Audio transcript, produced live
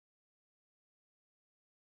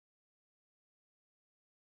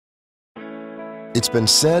It's been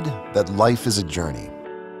said that life is a journey,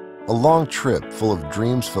 a long trip full of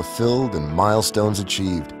dreams fulfilled and milestones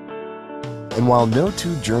achieved. And while no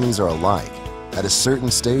two journeys are alike, at a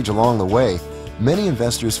certain stage along the way, many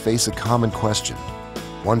investors face a common question,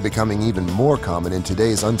 one becoming even more common in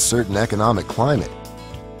today's uncertain economic climate.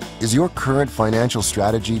 Is your current financial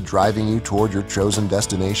strategy driving you toward your chosen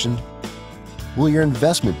destination? Will your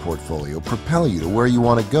investment portfolio propel you to where you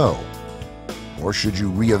want to go? Or should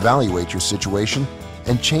you reevaluate your situation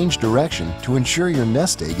and change direction to ensure your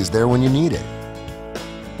nest egg is there when you need it?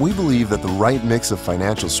 We believe that the right mix of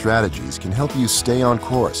financial strategies can help you stay on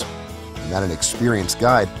course, and that an experienced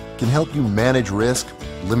guide can help you manage risk,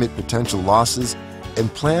 limit potential losses,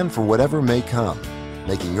 and plan for whatever may come,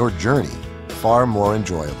 making your journey far more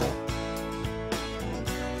enjoyable.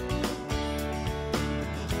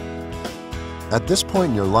 At this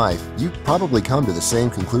point in your life, you've probably come to the same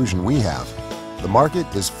conclusion we have. The market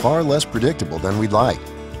is far less predictable than we'd like.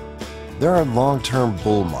 There are long-term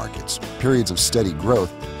bull markets, periods of steady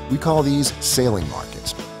growth. We call these sailing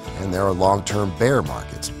markets. And there are long-term bear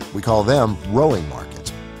markets. We call them rowing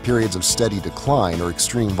markets, periods of steady decline or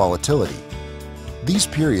extreme volatility. These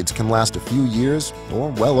periods can last a few years or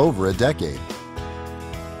well over a decade.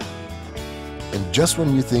 And just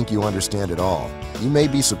when you think you understand it all, you may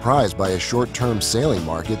be surprised by a short-term sailing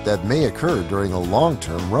market that may occur during a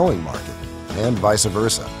long-term rowing market, and vice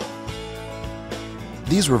versa.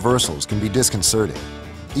 These reversals can be disconcerting,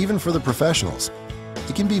 even for the professionals.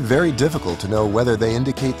 It can be very difficult to know whether they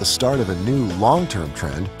indicate the start of a new long-term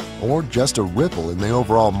trend or just a ripple in the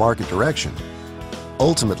overall market direction.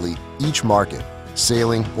 Ultimately, each market,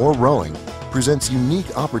 sailing or rowing, presents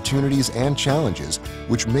unique opportunities and challenges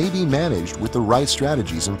which may be managed with the right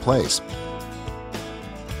strategies in place.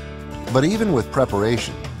 But even with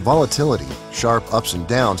preparation, volatility, sharp ups and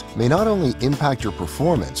downs may not only impact your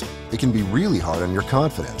performance, it can be really hard on your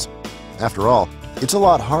confidence. After all, it's a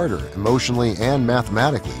lot harder emotionally and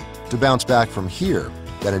mathematically to bounce back from here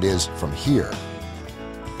than it is from here.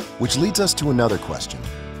 Which leads us to another question.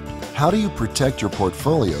 How do you protect your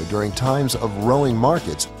portfolio during times of rowing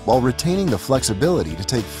markets while retaining the flexibility to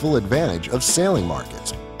take full advantage of sailing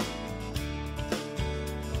markets?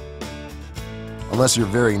 Unless you're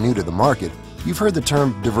very new to the market, you've heard the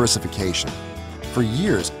term diversification. For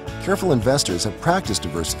years, careful investors have practiced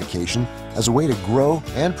diversification as a way to grow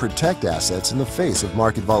and protect assets in the face of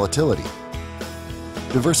market volatility.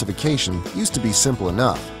 Diversification used to be simple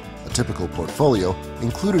enough. A typical portfolio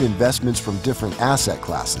included investments from different asset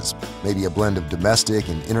classes, maybe a blend of domestic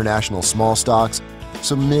and international small stocks,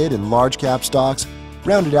 some mid and large cap stocks,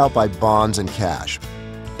 rounded out by bonds and cash.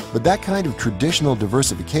 But that kind of traditional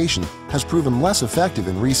diversification has proven less effective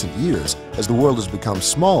in recent years as the world has become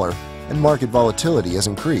smaller and market volatility has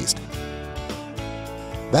increased.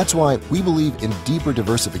 That's why we believe in deeper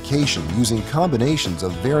diversification using combinations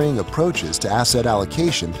of varying approaches to asset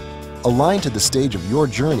allocation aligned to the stage of your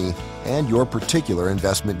journey and your particular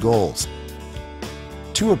investment goals.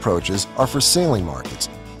 Two approaches are for sailing markets,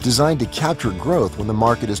 designed to capture growth when the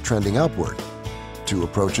market is trending upward. Two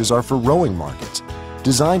approaches are for rowing markets,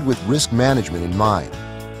 designed with risk management in mind,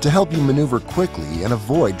 to help you maneuver quickly and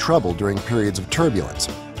avoid trouble during periods of turbulence.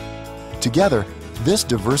 Together, this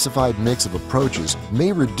diversified mix of approaches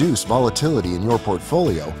may reduce volatility in your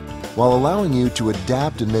portfolio while allowing you to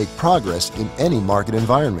adapt and make progress in any market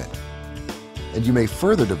environment. And you may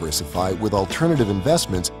further diversify with alternative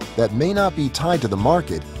investments that may not be tied to the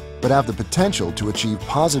market but have the potential to achieve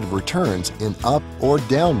positive returns in up or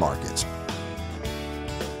down markets.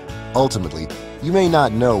 Ultimately, you may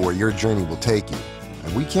not know where your journey will take you,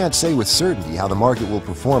 and we can't say with certainty how the market will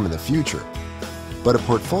perform in the future. But a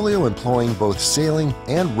portfolio employing both sailing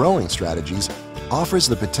and rowing strategies offers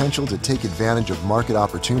the potential to take advantage of market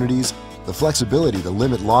opportunities, the flexibility to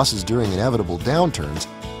limit losses during inevitable downturns,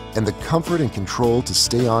 and the comfort and control to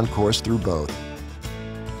stay on course through both.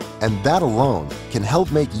 And that alone can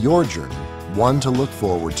help make your journey one to look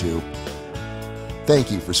forward to.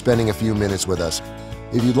 Thank you for spending a few minutes with us.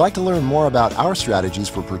 If you'd like to learn more about our strategies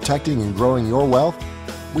for protecting and growing your wealth,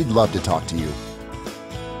 we'd love to talk to you.